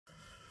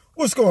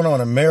What's going on,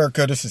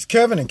 America? This is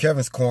Kevin in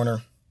Kevin's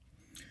Corner.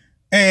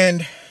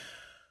 And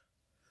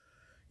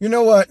you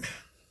know what?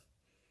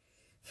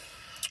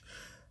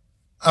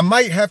 I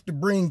might have to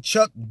bring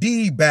Chuck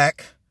D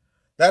back.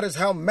 That is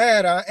how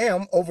mad I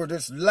am over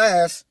this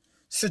last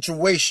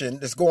situation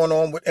that's going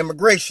on with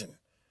immigration.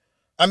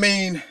 I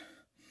mean,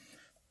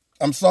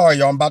 I'm sorry,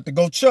 y'all. I'm about to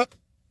go Chuck.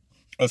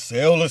 A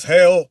sail is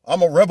hell.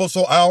 I'm a rebel,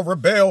 so I'll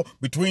rebel.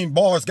 Between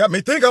bars got me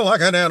thinking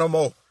like an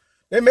animal.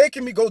 They're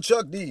making me go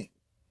Chuck D.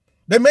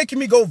 They're making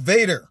me go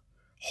Vader.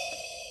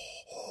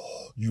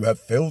 You have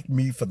failed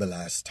me for the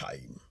last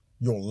time.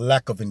 Your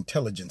lack of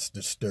intelligence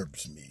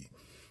disturbs me.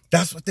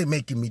 That's what they're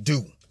making me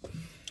do.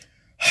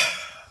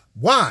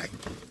 Why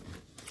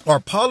are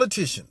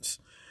politicians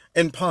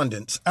and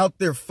pundits out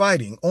there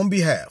fighting on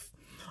behalf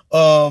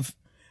of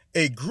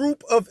a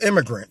group of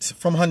immigrants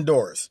from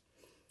Honduras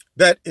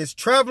that is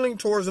traveling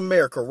towards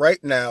America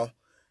right now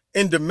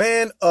in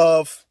demand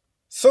of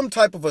some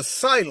type of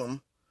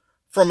asylum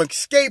from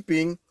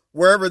escaping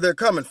wherever they're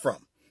coming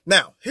from?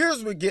 Now,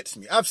 here's what gets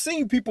me. I've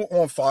seen people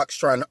on Fox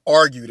trying to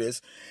argue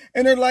this,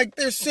 and they're like,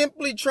 they're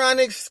simply trying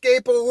to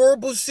escape a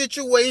horrible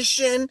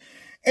situation,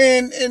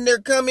 and they're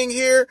coming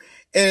here.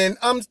 And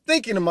I'm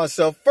thinking to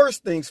myself,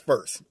 first things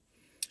first,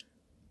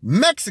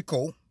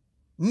 Mexico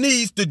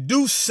needs to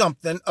do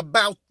something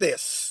about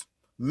this.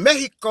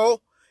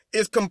 Mexico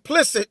is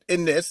complicit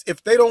in this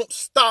if they don't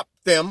stop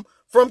them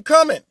from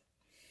coming,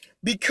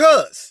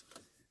 because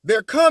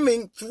they're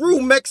coming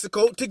through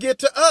Mexico to get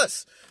to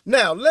us.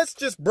 Now, let's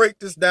just break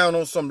this down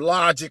on some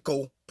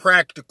logical,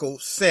 practical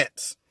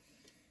sense.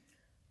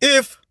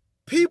 If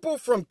people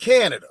from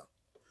Canada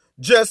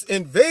just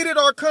invaded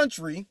our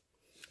country,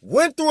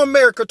 went through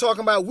America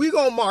talking about we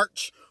gonna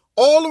march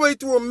all the way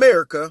through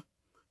America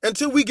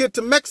until we get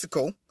to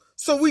Mexico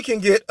so we can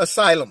get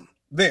asylum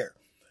there.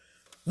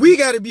 We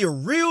got to be a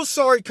real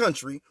sorry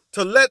country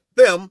to let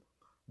them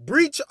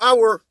breach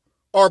our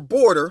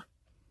border,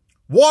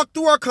 walk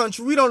through our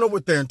country. We don't know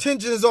what their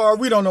intentions are.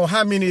 We don't know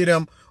how many of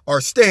them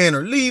are staying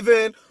or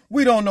leaving.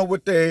 We don't know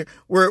if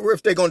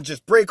they're going to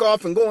just break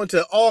off and go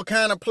into all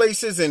kind of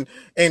places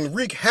and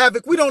wreak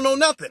havoc. We don't know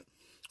nothing.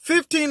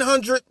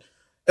 1,500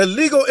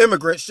 illegal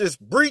immigrants just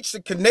breached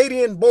the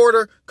Canadian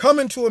border,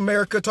 coming to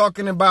America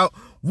talking about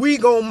we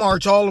gonna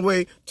march all the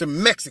way to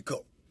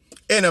Mexico.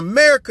 And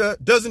America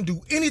doesn't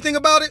do anything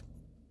about it.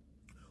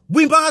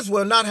 We might as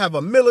well not have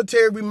a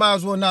military. We might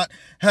as well not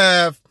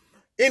have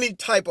any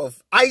type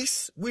of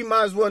ICE. We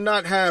might as well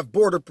not have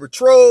Border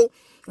Patrol.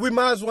 We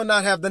might as well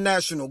not have the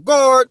National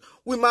Guard.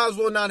 We might as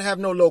well not have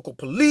no local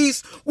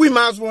police. We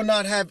might as well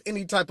not have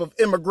any type of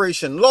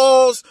immigration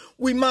laws.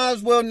 We might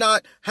as well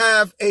not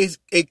have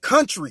a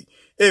country.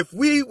 If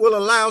we will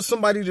allow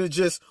somebody to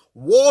just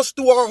waltz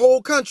through our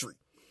whole country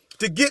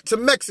to get to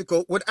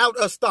Mexico without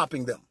us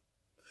stopping them.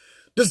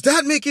 Does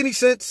that make any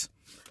sense?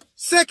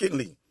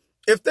 Secondly,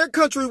 if their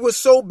country was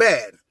so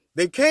bad,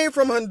 they came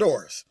from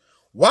Honduras,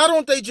 why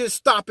don't they just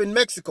stop in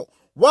Mexico?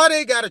 Why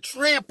they got to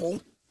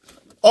trample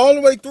all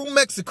the way through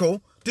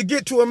Mexico to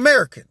get to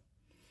America?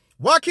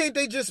 Why can't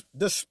they just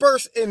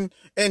disperse and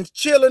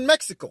chill in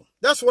Mexico?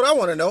 That's what I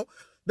want to know.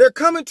 They're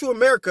coming to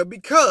America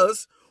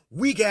because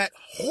we got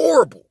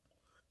horrible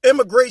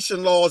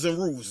immigration laws and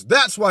rules.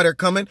 That's why they're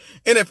coming.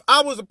 And if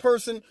I was a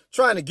person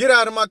trying to get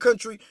out of my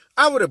country,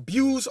 I would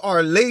abuse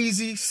our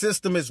lazy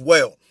system as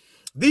well.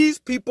 These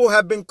people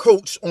have been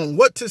coached on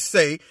what to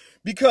say,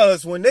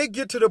 because when they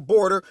get to the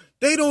border,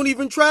 they don't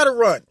even try to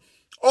run.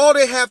 All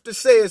they have to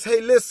say is,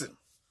 hey, listen,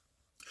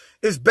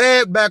 it's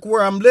bad back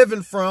where I'm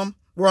living from,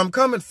 where I'm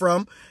coming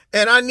from,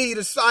 and I need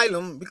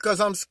asylum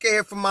because I'm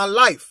scared for my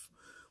life.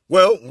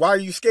 Well, why are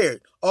you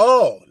scared?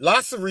 Oh,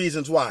 lots of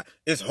reasons why.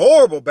 It's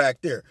horrible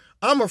back there.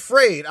 I'm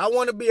afraid. I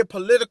want to be a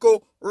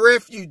political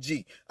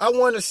refugee. I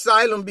want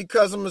asylum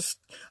because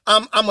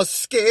I'm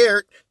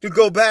scared to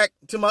go back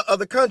to my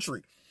other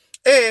country.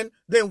 And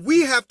then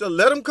we have to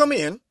let them come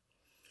in.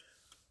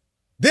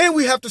 Then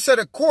we have to set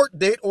a court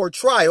date or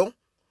trial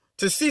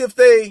to see if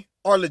they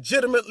are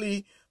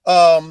legitimately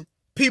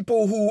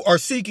people who are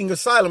seeking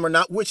asylum or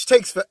not, which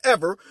takes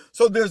forever.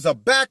 So there's a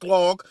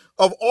backlog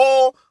of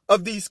all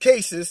of these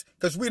cases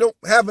because we don't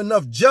have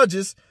enough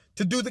judges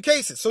to do the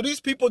cases. So these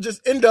people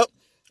just end up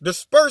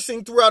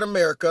dispersing throughout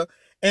America.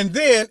 And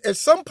then at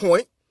some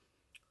point,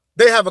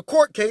 they have a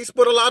court case,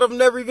 but a lot of them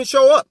never even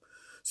show up.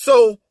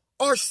 So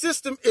our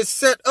system is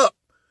set up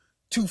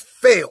to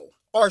fail.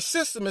 Our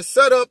system is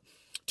set up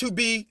to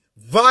be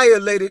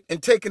violated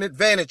and taken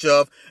advantage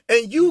of.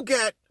 And you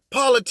got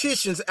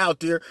politicians out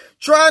there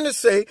trying to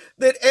say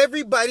that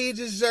everybody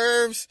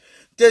deserves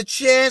the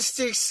chance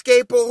to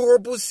escape a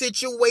horrible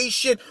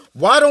situation.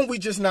 Why don't we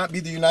just not be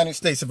the United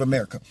States of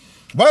America?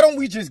 Why don't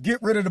we just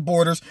get rid of the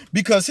borders?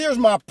 Because here's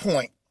my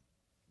point.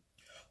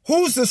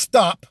 Who's to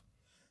stop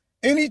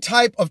any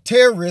type of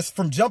terrorist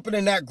from jumping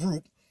in that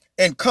group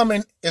and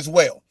coming as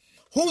well?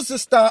 Who's to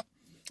stop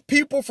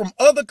people from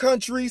other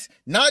countries,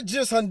 not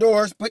just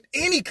Honduras, but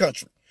any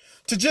country,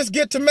 to just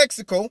get to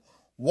Mexico,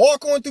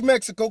 walk on through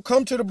Mexico,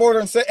 come to the border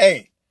and say,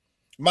 hey,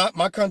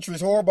 my country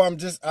is horrible.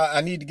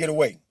 I need to get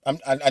away.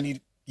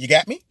 You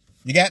got me?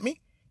 You got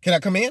me? Can I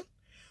come in?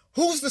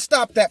 Who's to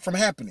stop that from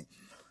happening?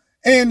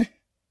 And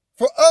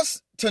for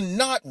us to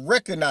not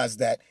recognize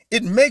that,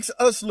 it makes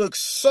us look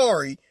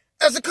sorry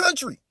as a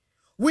country.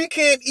 We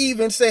can't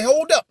even say,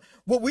 hold up.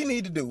 What we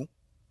need to do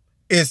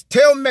is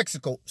tell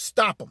Mexico,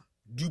 stop them.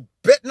 You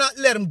better not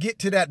let them get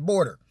to that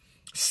border.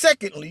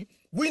 Secondly,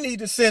 we need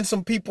to send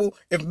some people,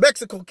 if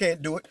Mexico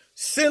can't do it,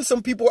 send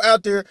some people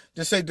out there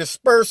to say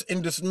disperse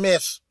and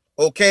dismiss,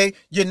 okay?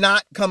 You're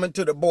not coming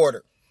to the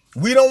border.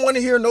 We don't want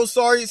to hear no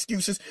sorry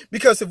excuses,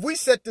 because if we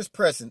set this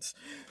precedent,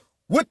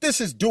 what this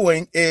is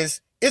doing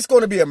is it's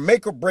going to be a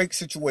make or break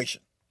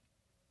situation.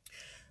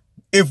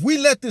 If we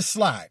let this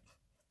slide,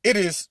 it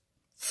is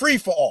free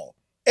for all.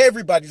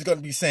 Everybody's going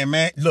to be saying,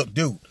 man, look,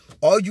 dude,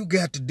 all you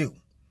got to do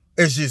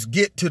is just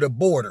get to the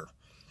border.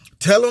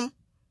 Tell them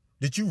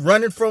that you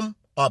running from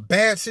a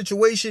bad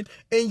situation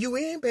and you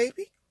in,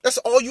 baby. That's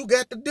all you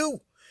got to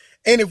do.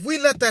 And if we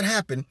let that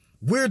happen,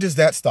 where does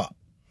that stop?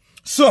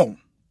 So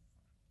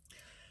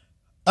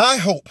I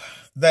hope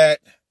that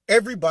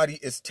everybody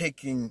is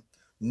taking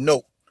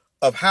note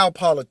of how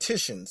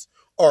politicians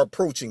are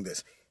approaching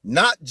this.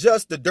 Not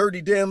just the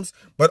dirty Dems,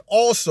 but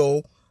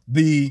also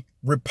the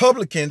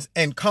Republicans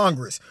in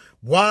Congress.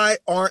 Why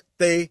aren't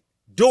they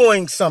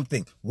doing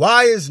something?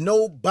 Why is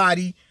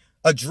nobody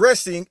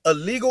addressing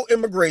illegal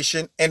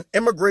immigration and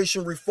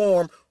immigration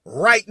reform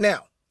right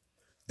now?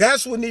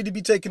 That's what needs to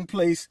be taking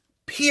place,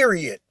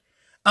 period.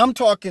 I'm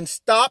talking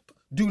stop,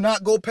 do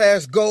not go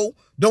past go,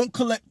 don't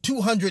collect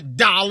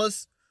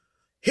 $200,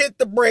 hit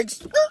the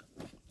brakes,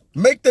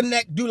 make the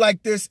neck do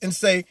like this and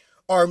say,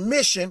 our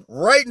mission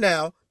right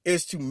now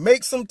is to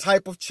make some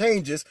type of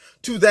changes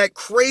to that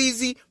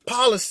crazy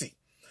policy,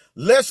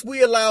 lest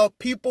we allow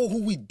people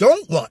who we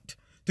don't want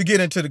to get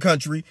into the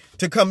country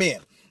to come in.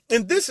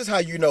 And this is how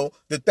you know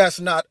that that's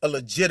not a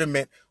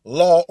legitimate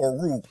law or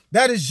rule.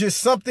 That is just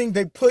something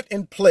they put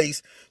in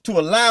place to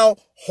allow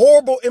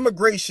horrible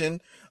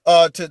immigration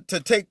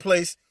to take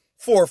place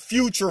for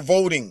future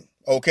voting,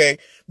 okay?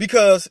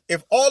 Because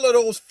if all of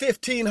those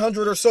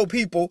 1,500 or so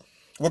people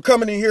were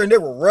coming in here and they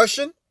were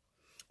Russian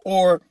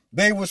or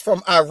they was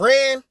from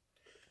Iran,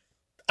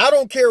 I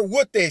don't care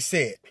what they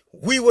said,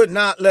 we would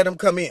not let them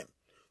come in.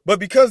 But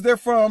because they're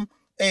from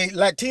a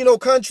Latino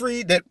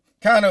country that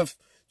kind of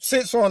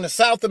sits on the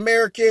South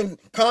American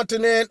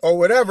continent or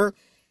whatever,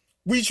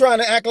 we trying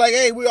to act like,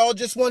 hey, we all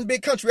just one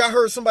big country. I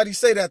heard somebody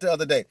say that the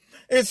other day.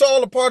 It's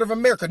all a part of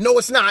America. No,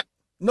 it's not.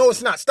 No,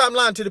 it's not. Stop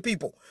lying to the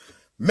people.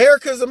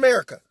 America is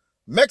America.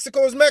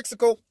 Mexico is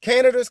Mexico.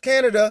 Canada is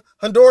Canada.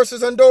 Honduras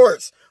is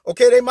Honduras.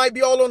 Okay, they might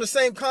be all on the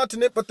same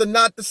continent, but they're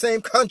not the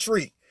same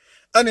country.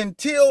 And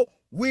until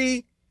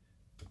we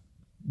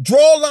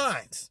draw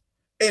lines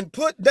and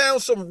put down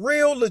some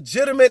real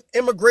legitimate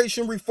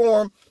immigration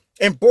reform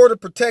and border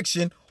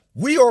protection,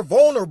 we are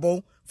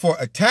vulnerable for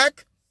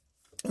attack.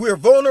 We are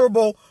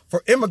vulnerable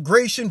for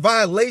immigration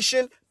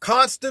violation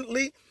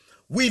constantly.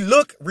 We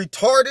look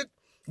retarded.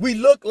 We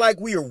look like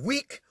we are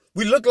weak.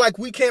 We look like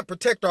we can't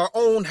protect our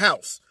own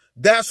house.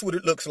 That's what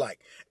it looks like.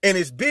 And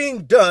it's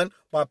being done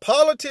by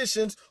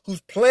politicians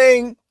who's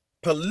playing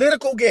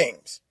political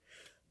games.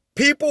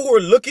 People who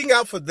are looking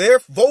out for their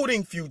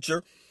voting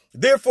future.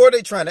 Therefore,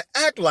 they're trying to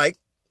act like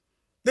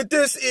that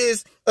this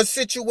is a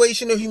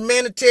situation, a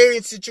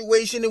humanitarian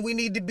situation, and we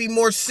need to be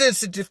more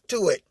sensitive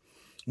to it.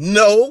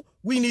 No,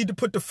 we need to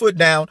put the foot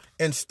down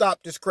and stop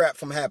this crap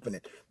from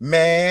happening.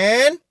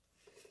 Man,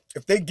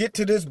 if they get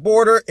to this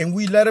border and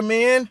we let them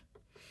in,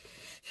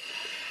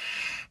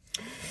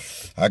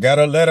 I got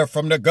a letter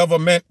from the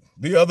government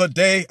the other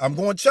day. I'm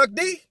going Chuck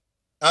D.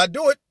 I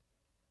do it.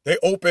 They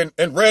opened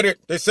and read it.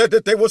 They said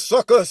that they were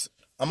suckers.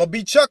 I'm going to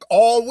be Chuck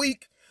all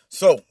week.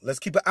 So let's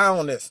keep an eye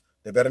on this.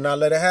 They better not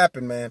let it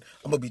happen, man.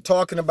 I'm going to be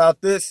talking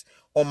about this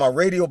on my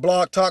radio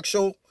blog talk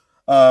show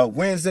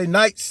Wednesday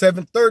night,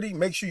 7:30.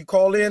 Make sure you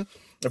call in.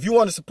 If you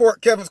want to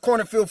support Kevin's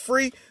Corner, feel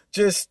free.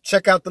 Just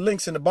check out the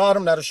links in the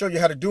bottom. That'll show you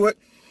how to do it.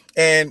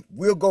 And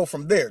we'll go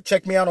from there.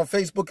 Check me out on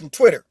Facebook and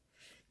Twitter.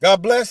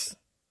 God bless.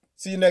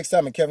 See you next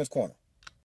time in Kevin's Corner.